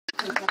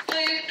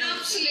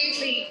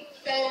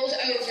bowled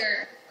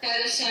over by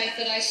the sight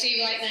that I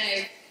see right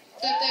now.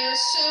 That there are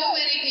so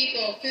many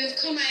people who have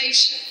come out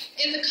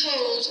in the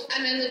cold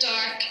and in the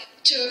dark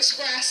to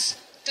express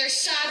their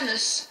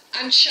sadness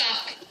and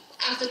shock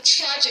at the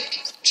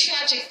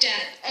tragic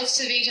death of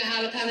Savita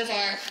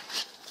Halappanavar.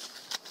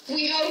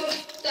 We hope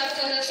that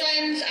for her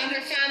friends and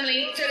her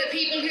family, for the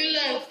people who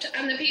loved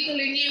and the people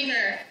who knew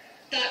her,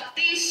 that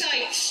these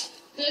sights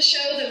will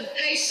show them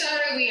how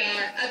sorry we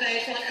are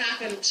about what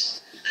happened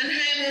and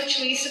how much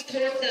we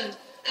support them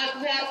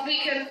at what we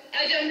can.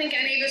 I don't think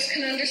any of us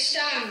can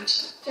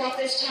understand what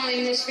this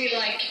time must be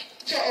like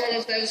for all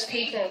of those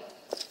people.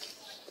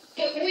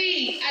 But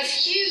we,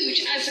 as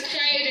huge as the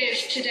crowd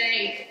is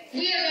today,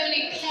 we are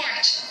only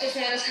part of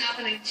what is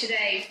happening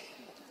today.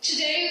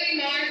 Today we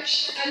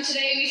march and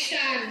today we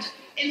stand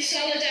in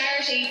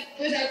solidarity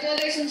with our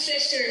brothers and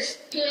sisters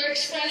who are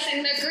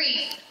expressing their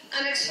grief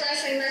and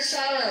expressing their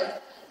sorrow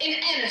in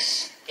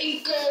Ennis,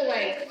 in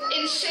Galway,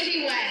 in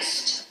City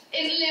West,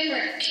 in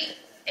Limerick,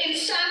 in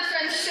San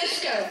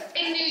Francisco,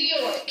 in New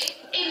York,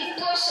 in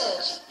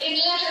Brussels, in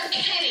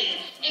Letterkenny,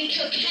 in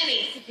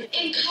Kilkenny,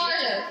 in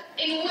Carlow,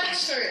 in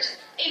Wexford,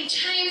 in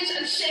towns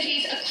and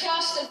cities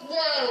across the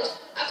world,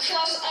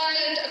 across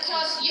Ireland,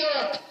 across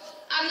Europe,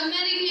 and the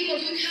many people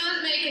who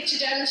can't make it to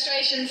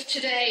demonstrations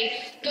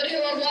today, but who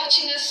are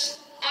watching us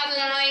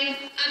online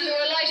and who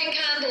are lighting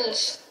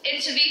candles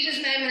in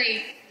Savita's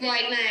memory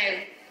right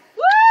now.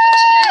 But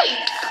today,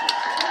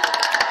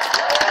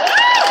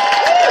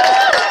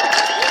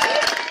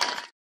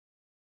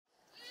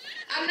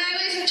 and now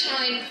is a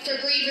time for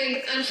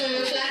grieving and for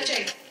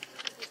reflecting.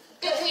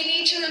 But we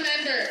need to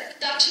remember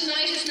that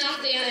tonight is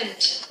not the end.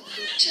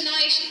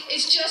 Tonight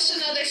is just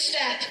another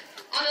step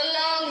on a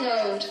long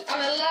road, on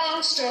a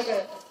long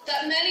struggle,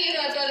 that many of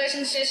our brothers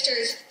and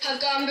sisters have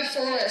gone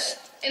before us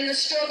in the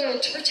struggle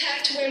to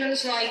protect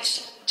women's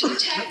rights, to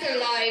protect their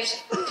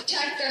lives,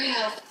 protect their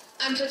health,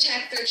 and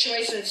protect their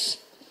choices.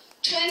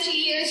 20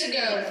 years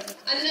ago,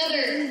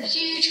 another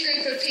huge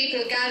group of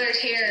people gathered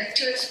here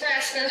to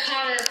express their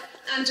horror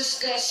and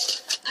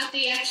disgust at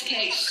the X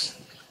case,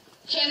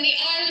 when the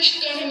Irish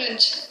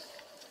government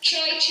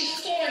tried to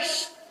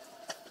force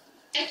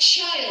a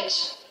child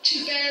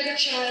to bear the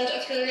child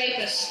of the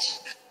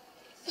rapist.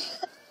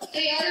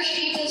 The Irish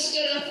people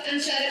stood up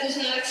and said it was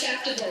not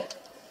acceptable.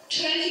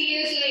 20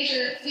 years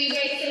later, we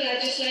wait for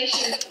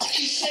legislation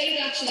to say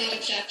that's not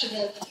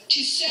acceptable,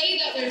 to say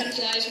that women's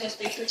lives must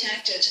be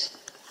protected.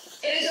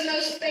 It is the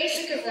most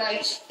basic of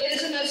rights, it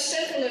is the most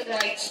simple of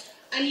rights,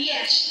 and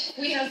yet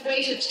we have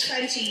waited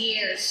 20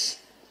 years.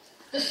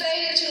 The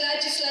failure to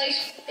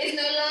legislate is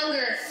no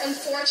longer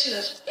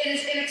unfortunate, it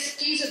is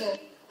inexcusable,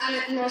 and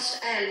it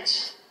must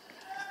end.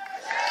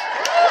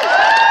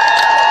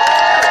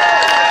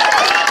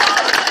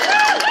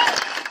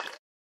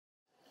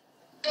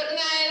 But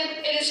now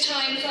it is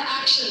time for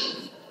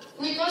action.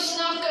 We must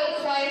not go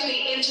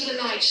quietly into the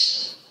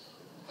night.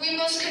 We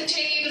must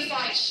continue the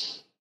fight.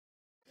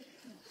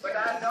 But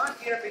I'm not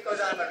here because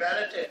I'm a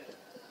relative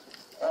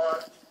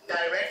or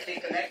directly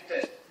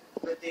connected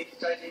with the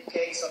tragic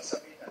case of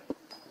Savita.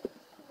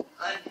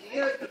 I'm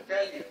here to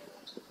tell you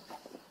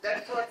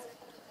that for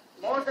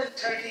more than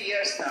 30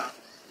 years now,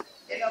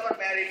 in our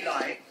married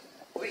life,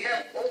 we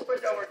have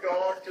opened our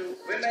door to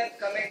women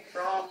coming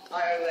from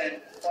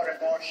Ireland for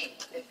abortion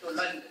into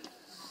London.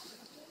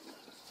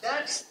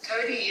 That's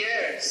 30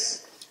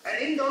 years.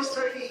 And in those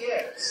 30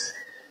 years,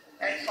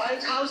 at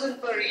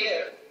 5,000 per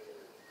year,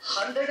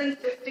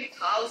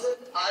 150,000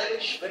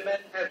 Irish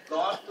women have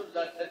gone to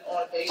London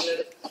or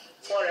England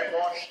for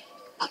abortion.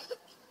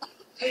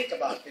 Think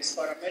about this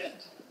for a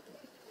minute.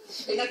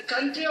 In a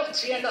country of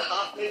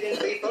 3.5 million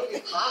people,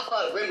 if half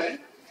are women,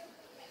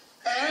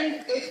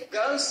 and if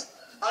girls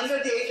under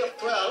the age of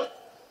 12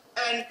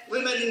 and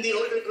women in the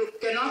older group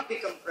cannot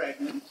become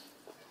pregnant,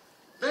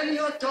 then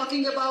you're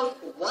talking about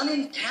 1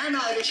 in 10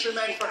 Irish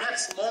women,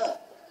 perhaps more,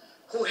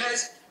 who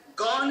has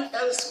gone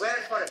elsewhere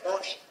for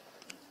abortion.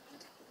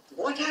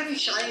 What are we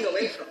shying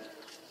away from?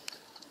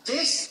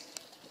 This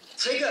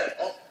figure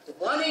of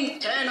 1 in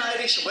 10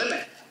 Irish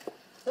women,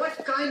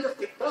 what kind of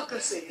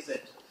hypocrisy is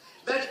it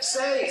that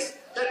says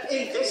that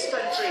in this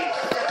country,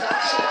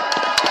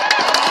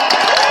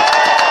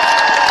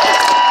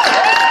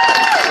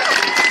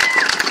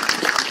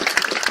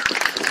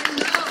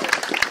 now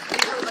we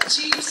have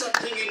achieved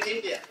something in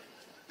India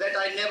that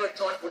I never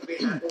thought would be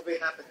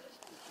happening.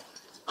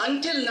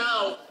 Until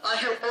now, I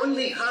have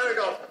only heard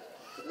of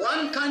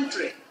one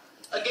country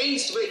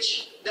against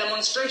which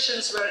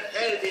demonstrations were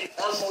held in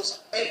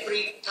almost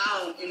every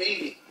town in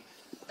India,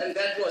 and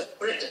that was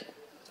Britain,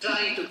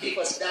 trying to keep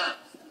us down.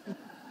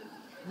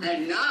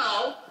 And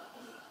now,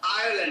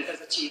 Ireland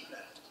has achieved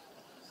that.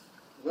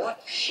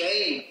 What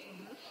shame!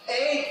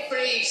 A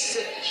free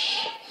citizen.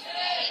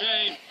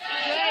 Shame.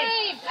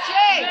 Shame!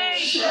 Shame!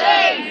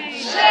 Shame!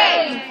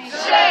 Shame!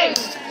 Shame!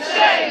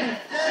 Shame!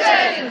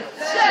 Shame!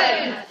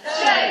 Shame!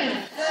 Shame!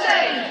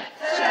 Shame!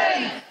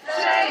 Shame!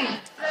 Shame!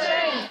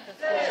 Shame!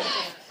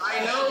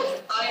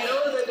 I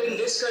know that in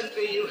this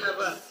country you have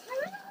a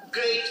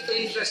great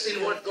interest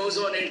in what goes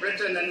on in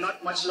Britain, and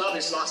not much love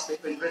is lost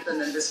between Britain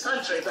and this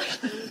country, but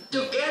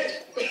to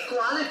get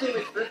equality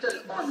with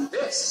Britain on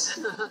this,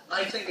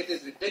 I think it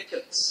is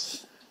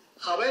ridiculous.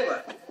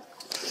 However,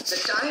 the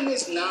time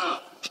is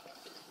now.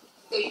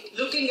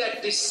 Looking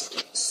at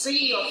this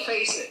sea of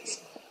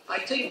faces, I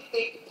think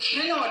it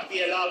cannot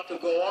be allowed to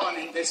go on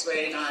in this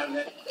way in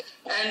Ireland.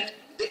 And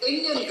the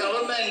Indian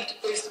government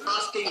is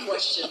asking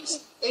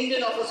questions.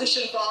 Indian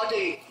opposition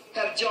party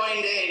have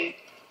joined in.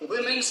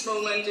 Women's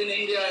movement in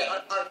India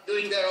are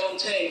doing their own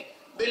thing.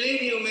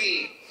 Believe you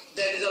me,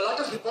 there is a lot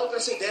of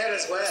hypocrisy there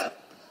as well.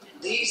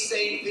 These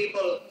same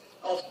people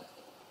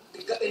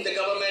in the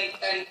government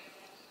and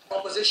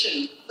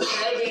opposition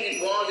have been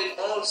involved in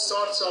all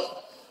sorts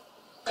of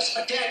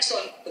attacks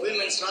on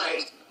women's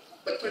rights.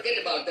 But forget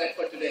about that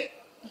for today.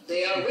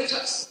 They are with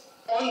us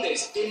on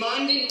this,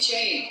 demanding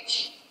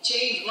change.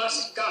 Change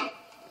must come.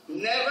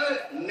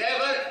 Never,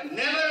 never,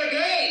 never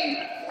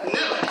again.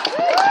 Never.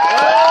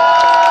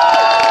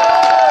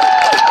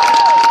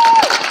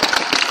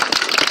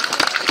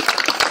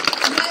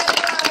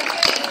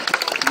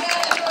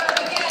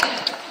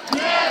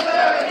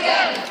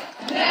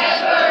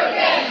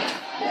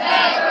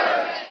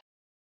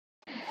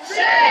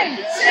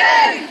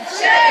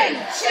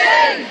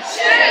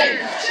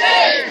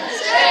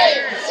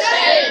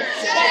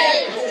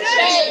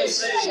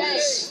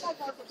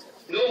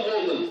 No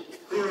woman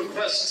who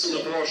requests an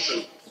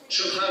abortion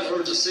should have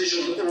her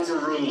decision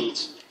overruled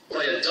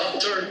by a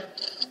doctor,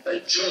 a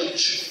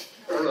judge,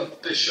 or a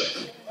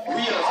bishop. We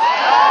have...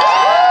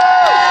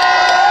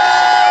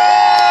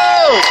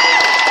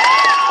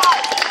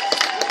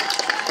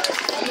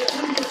 And if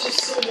we were to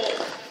sum up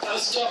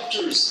as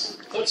doctors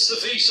what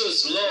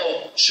Savita's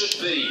law should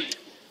be,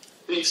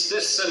 it's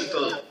this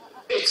simple.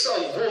 It's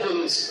a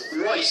woman's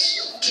right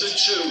to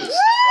choose.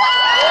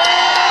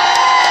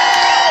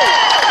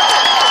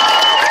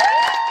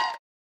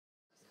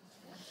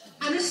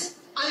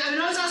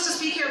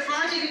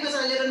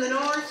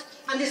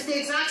 And it's the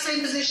exact same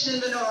position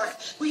in the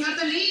north. We have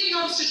the leading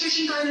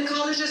obstetrician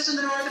gynecologist in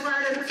the north of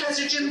Ireland,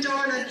 Professor Jim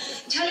Dornan,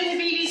 telling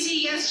the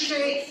BBC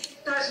yesterday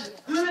that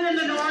women in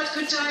the north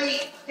could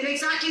die in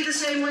exactly the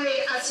same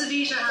way as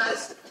Savita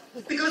has,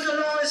 because the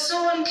law is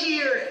so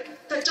unclear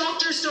that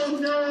doctors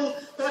don't know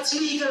what's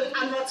legal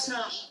and what's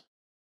not.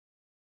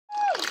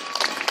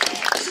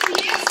 So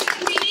yes,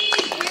 we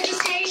need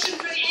legislation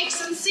for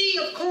X and C.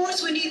 Of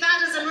course, we need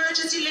that as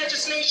emergency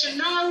legislation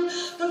now,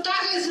 but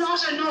that is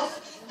not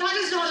enough. That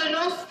is not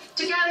enough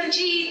to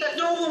guarantee that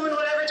no woman will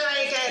ever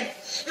die again.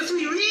 If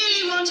we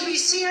really want to be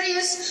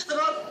serious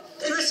about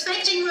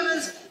respecting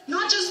women's,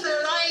 not just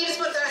their lives,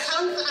 but their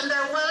health and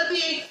their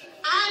well-being,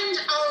 and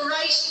our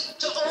right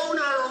to own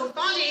our own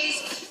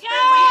bodies,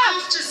 then we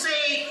have to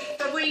say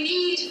that we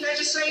need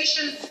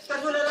legislation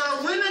that will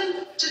allow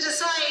women to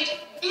decide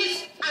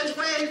if and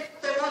when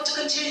they want to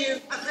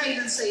continue a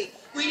pregnancy.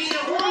 We need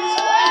a woman's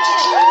right to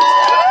choose.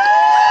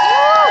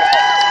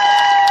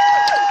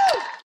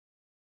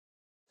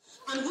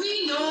 And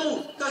we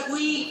know that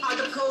we are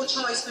the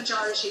pro-choice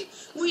majority.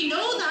 We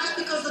know that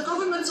because the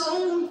government's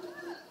own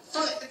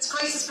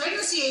crisis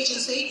pregnancy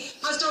agency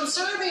has done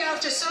survey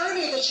after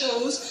survey that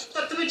shows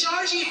that the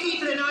majority of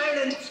people in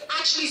Ireland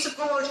actually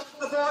support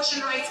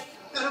abortion rights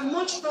on a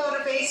much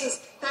broader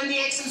basis than the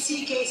X and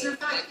C case. And in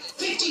fact,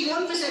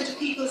 51% of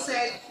people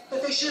said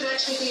that they should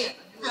actually be,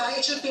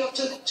 it should be up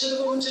to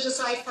the woman to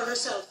decide for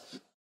herself.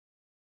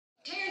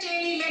 Claire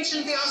Daly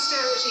mentioned the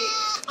austerity,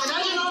 and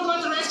I don't know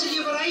about the rest of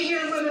you, but I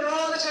hear women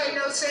all the time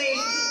now saying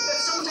that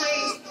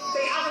sometimes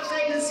they have a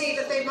pregnancy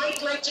that they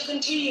might like to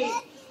continue,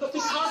 but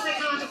because they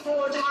can't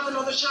afford to have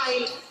another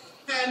child,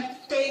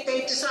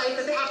 they decide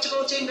that they have to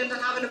go to England and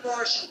have an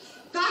abortion.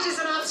 That is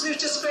an absolute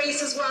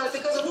disgrace as well,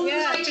 because a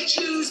woman's right to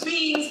choose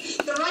means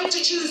the right to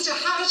choose to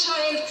have a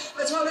child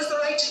as well as the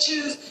right to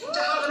choose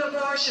to have an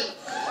abortion.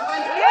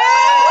 And